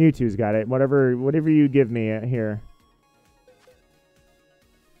 Mewtwo's got it. Whatever you give me here.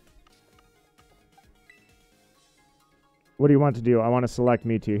 What do you want to do? I want to select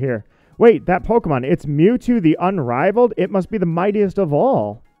Mewtwo. Here. Wait, that Pokemon. It's Mewtwo the Unrivaled? It must be the mightiest of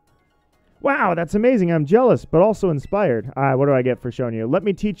all. Wow, that's amazing. I'm jealous, but also inspired. What do I get for showing you? Let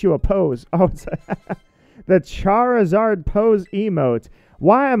me teach you a pose. Oh, The Charizard pose emote.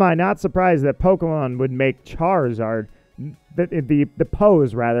 Why am I not surprised that Pokemon would make Charizard, the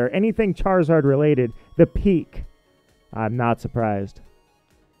pose rather, anything Charizard related, the peak? I'm not surprised.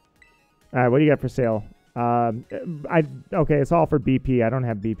 All right, what do you got for sale? Okay, it's all for BP. I don't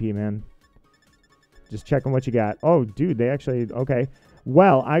have BP, man. Just checking what you got. Oh, dude, they actually, okay.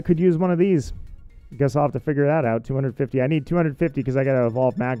 Well, I could use one of these. Guess I'll have to figure that out. 250. I need 250 because I got to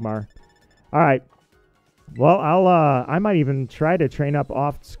evolve Magmar. All right. Well, I might even try to train up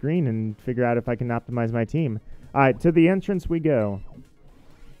off screen and figure out if I can optimize my team. All right, to the entrance we go.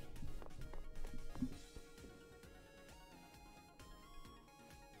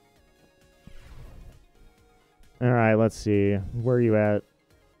 All right, let's see. Where are you at?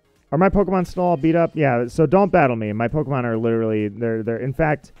 Are my Pokemon still all beat up? Yeah, so don't battle me. My Pokemon are literally, they're in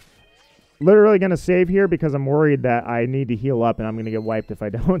fact, literally going to save here because I'm worried that I need to heal up and I'm going to get wiped if I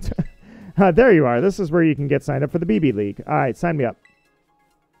don't. There you are. This is where you can get signed up for the BB League. All right, sign me up.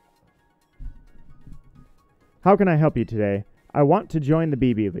 How can I help you today? I want to join the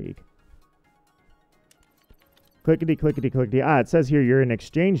BB League. Clickety, clickety, clickety. Ah, it says here you're an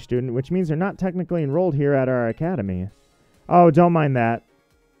exchange student, which means you're not technically enrolled here at our academy. Oh, don't mind that.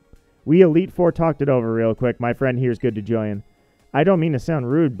 We Elite Four talked it over real quick. My friend here's good to join. I don't mean to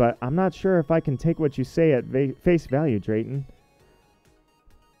sound rude, but I'm not sure if I can take what you say at face value, Drayton.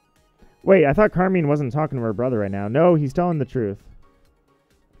 Wait, I thought Carmine wasn't talking to her brother right now. No, he's telling the truth.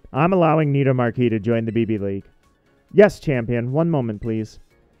 I'm allowing Nidomarquis to join the BB League. Yes, champion. One moment, please.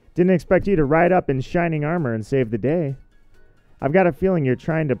 Didn't expect you to ride up in shining armor and save the day. I've got a feeling you're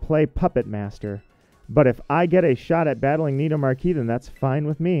trying to play puppet master. But if I get a shot at battling Nidomarquis, then that's fine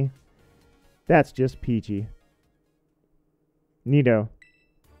with me. That's just peachy. Nido.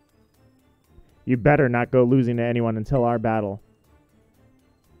 You better not go losing to anyone until our battle.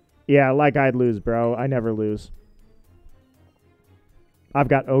 Yeah, like I'd lose, bro. I never lose. I've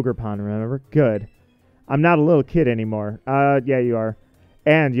got Ogerpon, remember? Good. I'm not a little kid anymore. Yeah, you are.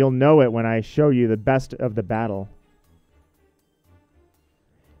 And you'll know it when I show you the best of the battle.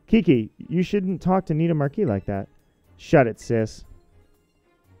 Kiki, you shouldn't talk to Nidomarquis like that. Shut it, sis.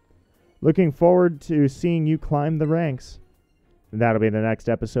 Looking forward to seeing you climb the ranks. That'll be the next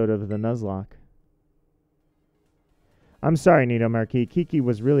episode of the Nuzlocke. I'm sorry, Nidomarquis. Kiki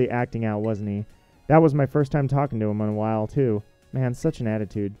was really acting out, wasn't he? That was my first time talking to him in a while, too. Man, such an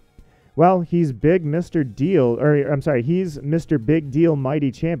attitude. Well, he's Big Mr. Deal, he's Mr. Big Deal Mighty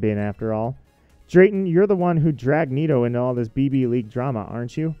Champion after all. Drayton, you're the one who dragged Nido into all this BB League drama,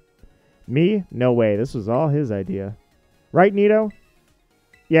 aren't you? Me? No way. This was all his idea. Right, Nido?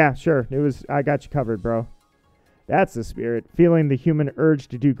 Yeah, sure. I got you covered, bro. That's the spirit. Feeling the human urge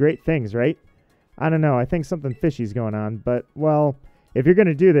to do great things, right? I don't know. I think something fishy's going on. But, well, if you're going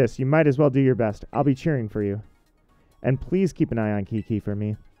to do this, you might as well do your best. I'll be cheering for you. And please keep an eye on Kiki for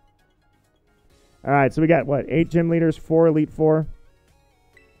me. All right, so we got, what, 8 gym leaders, 4 Elite Four.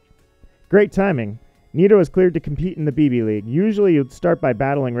 Great timing. Nido is cleared to compete in the BB League. Usually you'd start by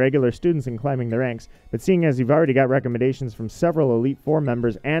battling regular students and climbing the ranks, but seeing as you've already got recommendations from several Elite Four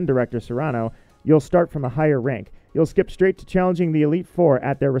members and Director Serrano, you'll start from a higher rank. You'll skip straight to challenging the Elite Four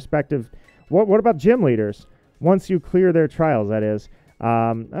at their respective... What about gym leaders? Once you clear their trials, that is. Do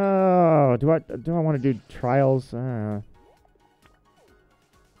I want to do trials?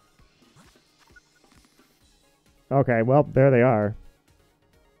 Okay, well, there they are.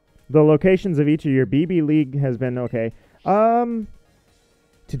 The locations of each of your BB League has been okay. To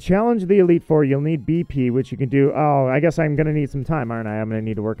challenge the Elite Four, you'll need BP, which you can do. Oh, I guess I'm going to need some time, aren't I? I'm going to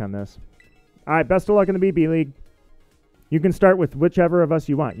need to work on this. All right, best of luck in the BB League. You can start with whichever of us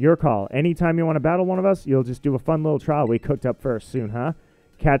you want. Your call. Anytime you want to battle one of us, you'll just do a fun little trial we cooked up first soon, huh?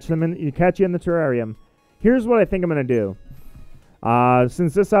 Catch you in the terrarium. Here's what I think I'm going to do.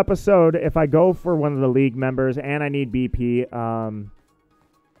 Since this episode, if I go for one of the league members and I need BP,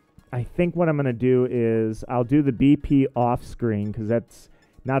 I think what I'm going to do is I'll do the BP off screen because that's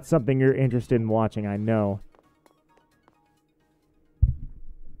not something you're interested in watching, I know.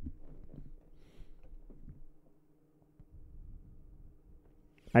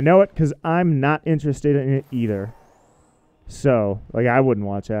 I know it because I'm not interested in it either. So, like, I wouldn't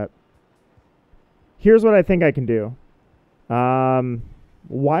watch that. Here's what I think I can do.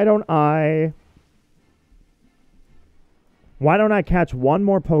 Why don't I catch one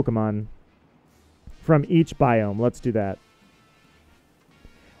more Pokemon from each biome? Let's do that.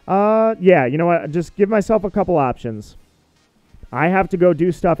 Yeah, you know what? Just give myself a couple options. I have to go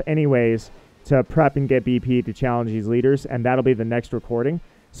do stuff anyways to prep and get BP to challenge these leaders, and that'll be the next recording.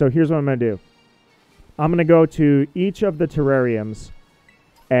 So here's what I'm going to do. I'm going to go to each of the terrariums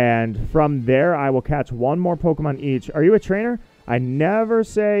And from there, I will catch one more Pokemon each. Are you a trainer? I never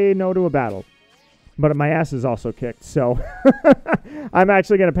say no to a battle. But my ass is also kicked, so I'm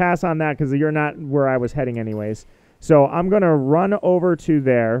actually going to pass on that because you're not where I was heading anyways. So I'm going to run over to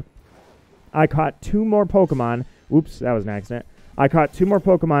there. I caught 2 more Pokemon. Oops, that was an accident. I caught 2 more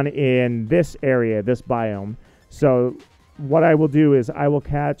Pokemon in this area, this biome. So what I will do is I will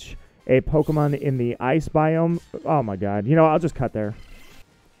catch a Pokemon in the ice biome. Oh, my God. You know, I'll just cut there.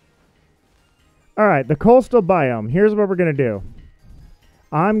 All right, the coastal biome. Here's what we're going to do.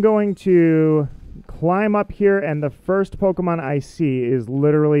 I'm going to climb up here, and the first Pokemon I see is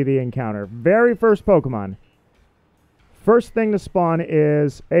literally the encounter. Very first Pokemon. First thing to spawn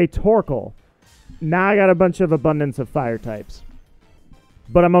is a Torkoal. Now I got a bunch of abundance of fire types.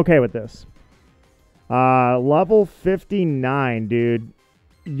 But I'm okay with this. Level 59, dude.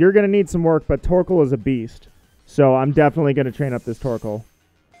 You're going to need some work, but Torkoal is a beast. So I'm definitely going to train up this Torkoal.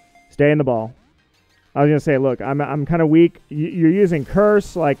 Stay in the ball. I was going to say, look, I'm kind of weak. You're using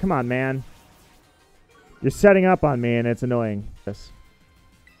Curse. Like, come on, man. You're setting up on me, and it's annoying. Yes.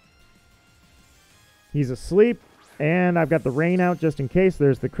 He's asleep, and I've got the rain out just in case.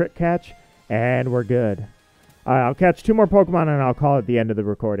 There's the crit catch, and we're good. All right, I'll catch 2 more Pokemon, and I'll call it the end of the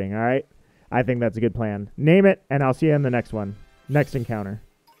recording, all right? I think that's a good plan. Name it, and I'll see you in the next one. Next encounter.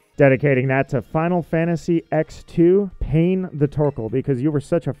 Dedicating that to Final Fantasy X2, Pain the Torkoal, because you were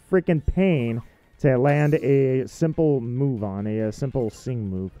such a freaking pain to land a simple move on, a simple sing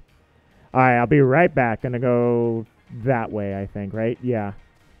move. All right, I'll be right back. Gonna go that way, I think, right? Yeah.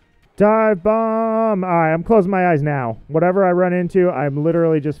 Dive bomb! All right, I'm closing my eyes now. Whatever I run into, I'm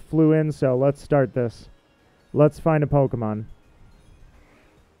literally just flew in, so let's start this. Let's find a Pokemon.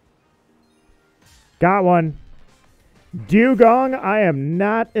 Got one. Dugong, I am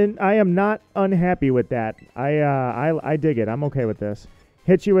not unhappy with that. I dig it. I'm okay with this.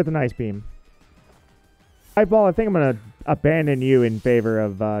 Hit you with an Ice Beam. Ice Ball, I think I'm going to abandon you in favor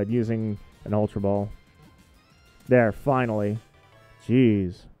of using an Ultra Ball. There, finally.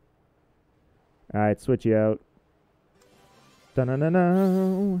 Jeez. Alright, switch you out.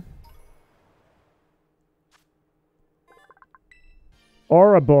 Dun-dun-dun-dun.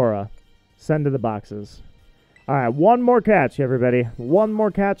 Ouroboros. Send to the boxes. Alright, one more catch, everybody. One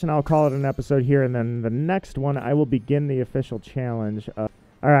more catch, and I'll call it an episode here. And then the next one, I will begin the official challenge.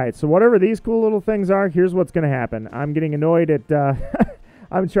 Alright, so whatever these cool little things are, here's what's going to happen. I'm getting annoyed at...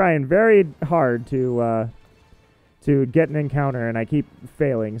 I'm trying very hard to get an encounter, and I keep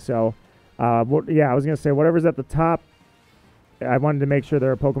failing. So, yeah, I was going to say, whatever's at the top, I wanted to make sure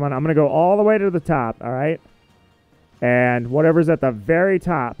there are Pokemon. I'm going to go all the way to the top, all right? And whatever's at the very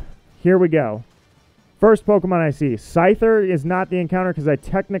top, here we go. First Pokemon I see. Scyther is not the encounter because I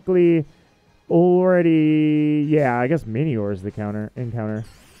technically already... Yeah, I guess Minior is the encounter.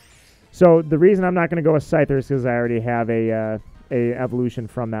 So the reason I'm not going to go with Scyther is because I already have a evolution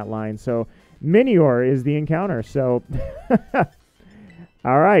from that line. So Minior is the encounter. So,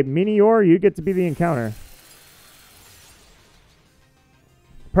 all right, Minior, you get to be the encounter.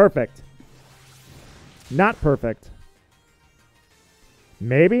 Perfect. Not perfect.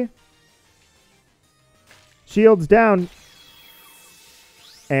 Maybe. Shields down.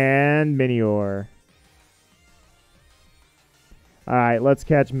 And Minior. All right, let's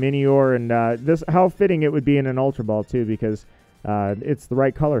catch Minior. And this, how fitting it would be in an Ultra Ball, too, because it's the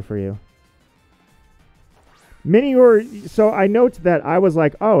right color for you. Minior, so I note that I was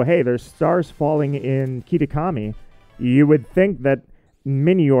like, oh, hey, there's stars falling in Kitakami. You would think that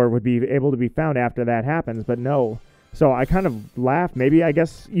Minior would be able to be found after that happens, but no. So I kind of laughed. Maybe, I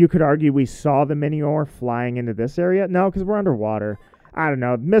guess you could argue we saw the Minior flying into this area. No, because we're underwater. I don't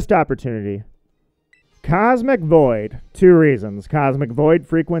know. Missed opportunity. Cosmic Void. 2 reasons. Cosmic Void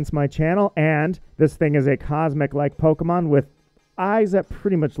frequents my channel, and this thing is a cosmic-like Pokemon with eyes that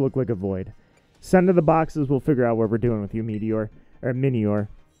pretty much look like a void. Send to the boxes. We'll figure out what we're doing with you, Minior.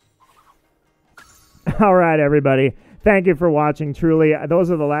 All right, everybody. Thank you for watching, truly.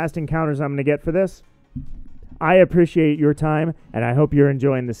 Those are the last encounters I'm going to get for this. I appreciate your time, and I hope you're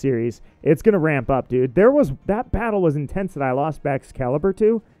enjoying the series. It's going to ramp up, dude. That battle was intense that I lost Excalibur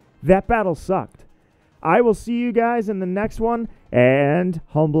to. That battle sucked. I will see you guys in the next one, and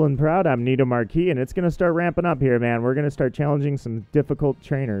humble and proud, I'm Nito Marquis, and it's going to start ramping up here, man. We're going to start challenging some difficult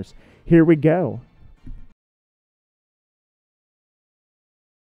trainers. Here we go.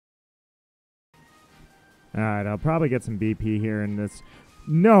 All right, I'll probably get some BP here in this.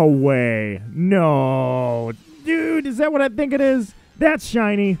 No way. No. Dude, is that what I think it is? That's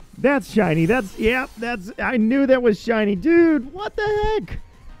shiny. That's shiny. Yep, I knew that was shiny. Dude, what the heck?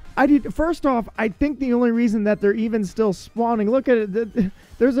 First off, I think the only reason that they're even still spawning, look at it,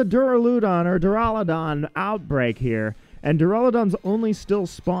 there's a Duraludon or Duraludon outbreak here, and Duraludon's only still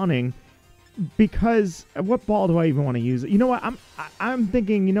spawning because, what ball do I even want to use? You know what, I'm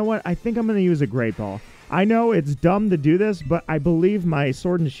thinking, you know what, I think I'm going to use a Great Ball. I know it's dumb to do this, but I believe my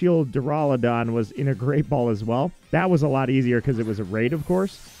Sword and Shield Duraludon was in a Great Ball as well. That was a lot easier because it was a raid, of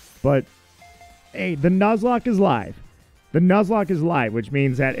course, but hey, the Nuzlocke is live. The Nuzlocke is live, which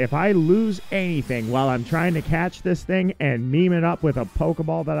means that if I lose anything while I'm trying to catch this thing and meme it up with a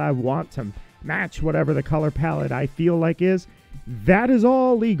Pokeball that I want to match whatever the color palette I feel like is, that is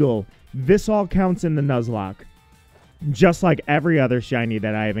all legal. This all counts in the Nuzlocke. Just like every other shiny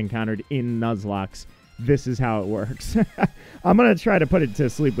that I have encountered in Nuzlockes, this is how it works. I'm going to try to put it to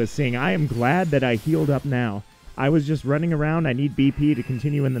sleep with saying I am glad that I healed up now. I was just running around. I need BP to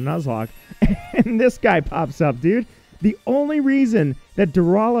continue in the Nuzlocke. And this guy pops up, dude. The only reason that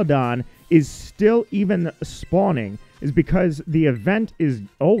Duraludon is still even spawning is because the event is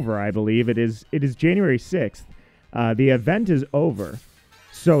over, I believe. It is January 6th. The event is over.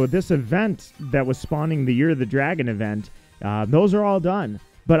 So this event that was spawning the Year of the Dragon event, those are all done.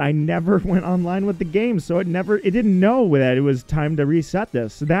 But I never went online with the game, so it didn't know that it was time to reset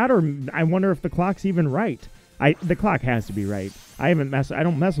this. That, or I wonder if the clock's even right. The clock has to be right. I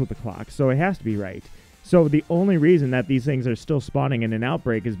don't mess with the clock, so it has to be right. So the only reason that these things are still spawning in an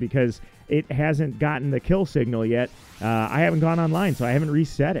outbreak is because it hasn't gotten the kill signal yet. I haven't gone online, so I haven't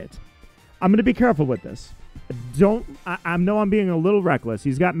reset it. I'm going to be careful with this. I know I'm being a little reckless.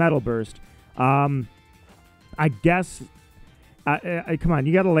 He's got Metal Burst. I guess... come on,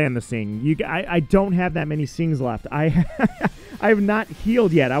 you got to land the Sing. I don't have that many Sings left. I have not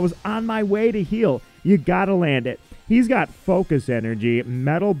healed yet. I was on my way to heal. You got to land it. He's got Focus Energy,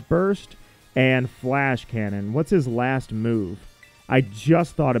 Metal Burst, and Flash Cannon. What's his last move? I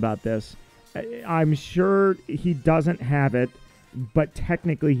just thought about this. I'm sure he doesn't have it, but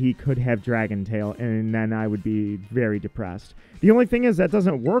technically he could have Dragon Tail, and then I would be very depressed. The only thing is that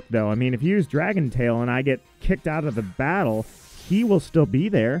doesn't work, though. I mean, if you use Dragon Tail and I get kicked out of the battle, he will still be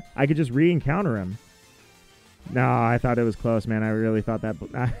there. I could just re-encounter him. No, I thought it was close, man. I really thought that...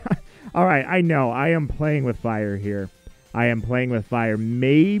 All right, I know. I am playing with fire here. I am playing with fire.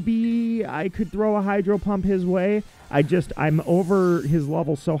 Maybe I could throw a Hydro Pump his way. I'm over his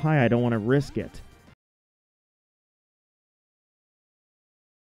level so high I don't want to risk it.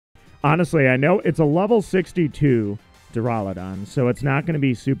 Honestly, I know it's a level 62 Duraludon, so it's not going to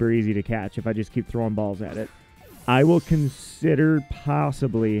be super easy to catch if I just keep throwing balls at it. I will consider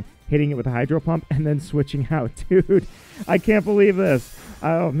possibly hitting it with a Hydro Pump and then switching out. Dude, I can't believe this.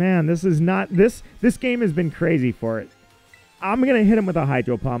 Oh, man, this is not... This game has been crazy for it. I'm going to hit him with a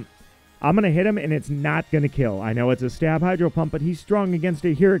Hydro Pump. I'm going to hit him, and it's not going to kill. I know it's a stab Hydro Pump, but he's strong against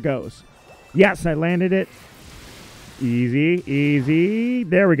it. Here it goes. Yes, I landed it. Easy, easy.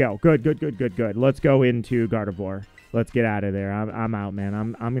 There we go. Good, good, good, good, good. Let's go into Gardevoir. Let's get out of there. I'm out, man.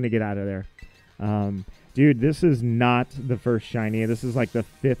 I'm going to get out of there. Dude, this is not the first shiny. This is like the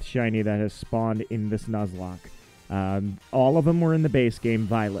 5th shiny that has spawned in this Nuzlocke. All of them were in the base game,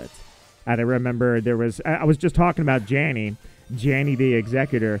 Violet. And I remember I was just talking about Janny. Janny the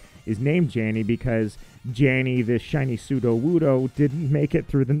Executor is named Janny because Janny the shiny Sudowoodo didn't make it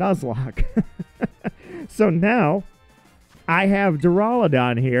through the Nuzlocke. So now I have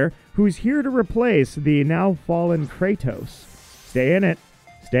Duraludon here, who's here to replace the now fallen Kratos. Stay in it.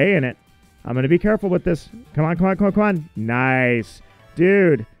 Stay in it. I'm going to be careful with this. Come on, come on, come on, come on. Nice.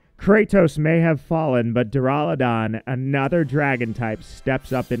 Dude, Kratos may have fallen, but Duraludon, another dragon type,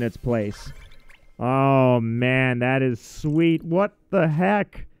 steps up in its place. Oh, man, that is sweet. What the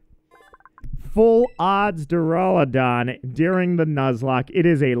heck? Full odds Duraludon during the Nuzlocke. It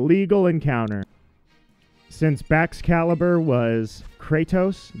is a legal encounter. Since Baxcalibur was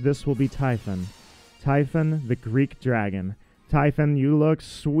Kratos, this will be Typhon. Typhon, the Greek dragon. Typhon, you look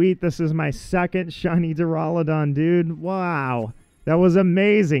sweet. This is my 2nd shiny Duraludon, dude. Wow. That was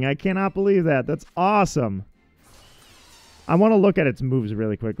amazing. I cannot believe that. That's awesome. I want to look at its moves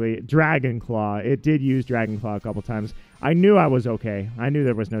really quickly. Dragon Claw. It did use Dragon Claw a couple times. I knew I was okay. I knew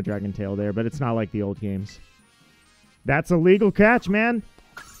there was no Dragon Tail there, but it's not like the old games. That's a legal catch, man.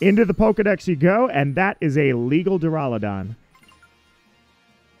 Into the Pokedex you go, and that is a legal Duraludon.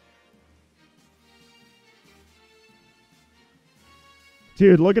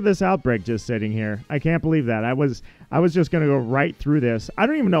 Dude, look at this outbreak just sitting here. I can't believe that. I was just going to go right through this. I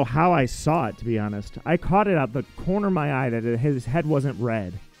don't even know how I saw it, to be honest. I caught it out the corner of my eye that his head wasn't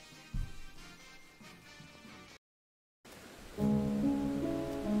red.